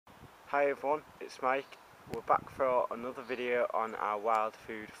Hi everyone, it's Mike. We're back for another video on our wild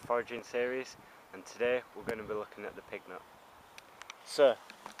food foraging series, and today we're going to be looking at the pignut. So,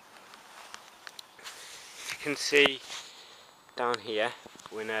 you can see down here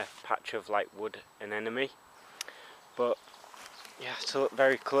we're in a patch of like wood anemone, but you have to look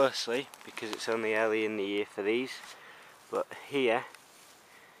very closely because it's only early in the year for these. But here,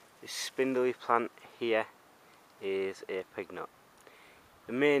 this spindly plant here is a pignut.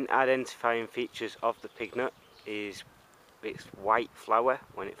 The main identifying features of the pignut is its white flower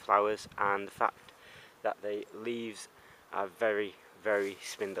when it flowers and the fact that the leaves are very, very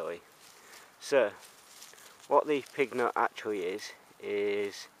spindly. So, what the pignut actually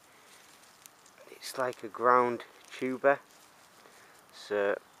is it's like a ground tuber.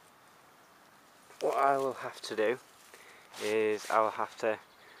 So, what I will have to do is I'll have to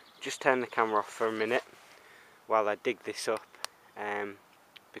just turn the camera off for a minute while I dig this up.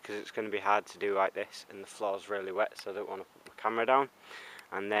 Because it's going to be hard to do like this and the floor's really wet, so I don't want to put the camera down,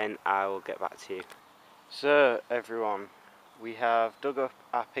 and then I will get back to you. So everyone, we have dug up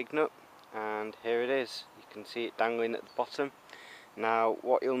our pignut and here it is. You can see it dangling at the bottom. Now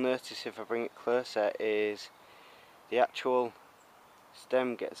what you'll notice if I bring it closer is the actual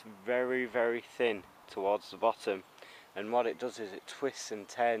stem gets very, very thin towards the bottom, and what it does is it twists and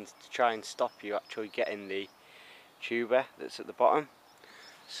turns to try and stop you actually getting the tuber that's at the bottom.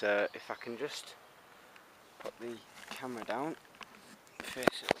 So if I can just put the camera down,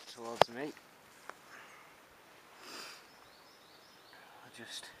 face it up towards me, I'll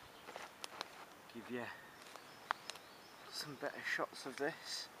just give you some better shots of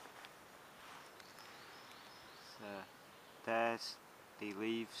this. So there's the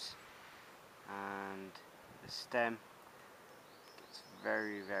leaves and the stem gets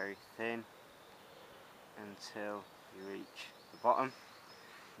very, very thin until you reach the bottom.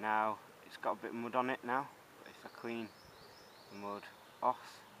 Now it's got a bit of mud on it now, but if I clean the mud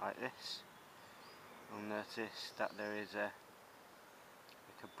off like this, you'll notice that there is a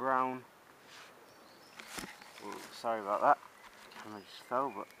brown, sorry about that, the camera just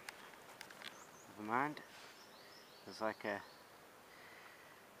fell, but never mind. There's like a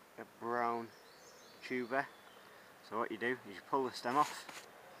brown tuber. So what you do is you pull the stem off,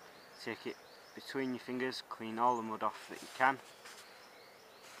 take it between your fingers, clean all the mud off that you can,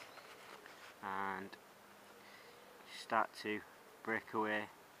 and you start to break away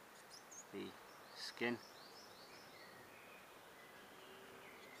the skin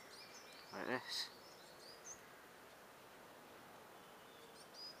like this.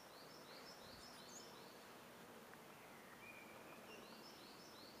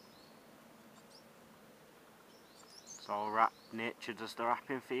 It's all wrapped. Nature does the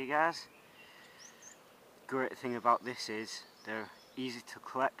wrapping for you guys. Great thing about this is they're easy to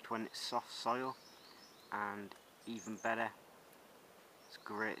collect when it's soft soil, and even better, it's a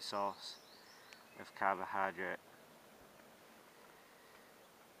great source of carbohydrate.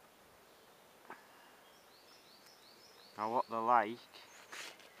 Now what they're like,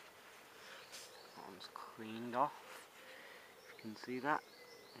 that one's cleaned off, if you can see that,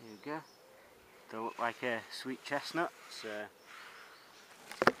 there you go. They look like a sweet chestnut, so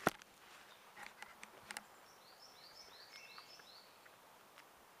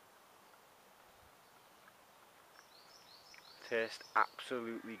taste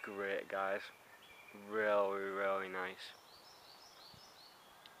absolutely great guys, really, really nice.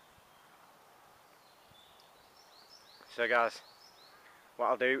 So guys, what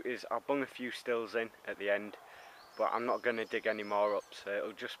I'll do is I'll bung a few stills in at the end, but I'm not going to dig any more up, so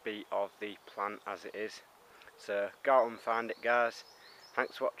it'll just be of the plant as it is. So go out and find it guys.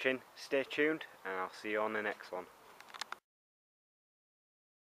 Thanks for watching, stay tuned, and I'll see you on the next one.